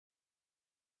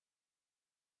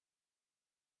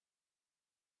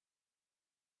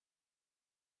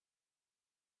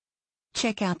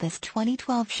Check out this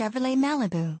 2012 Chevrolet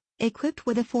Malibu, equipped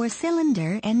with a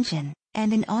 4-cylinder engine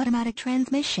and an automatic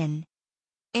transmission.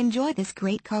 Enjoy this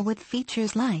great car with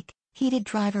features like heated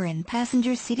driver and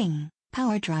passenger seating,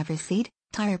 power driver seat,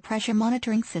 tire pressure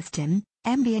monitoring system,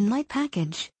 ambient light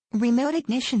package, remote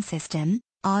ignition system,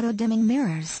 auto-dimming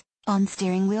mirrors,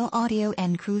 on-steering wheel audio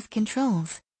and cruise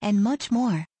controls, and much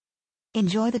more.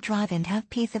 Enjoy the drive and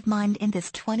have peace of mind in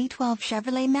this 2012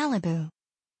 Chevrolet Malibu.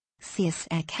 See us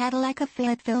at Cadillac of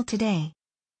Fayetteville today.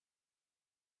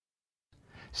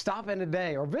 Stop in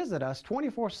today or visit us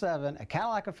 24/7 at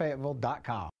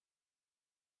CadillacofFayetteville.com.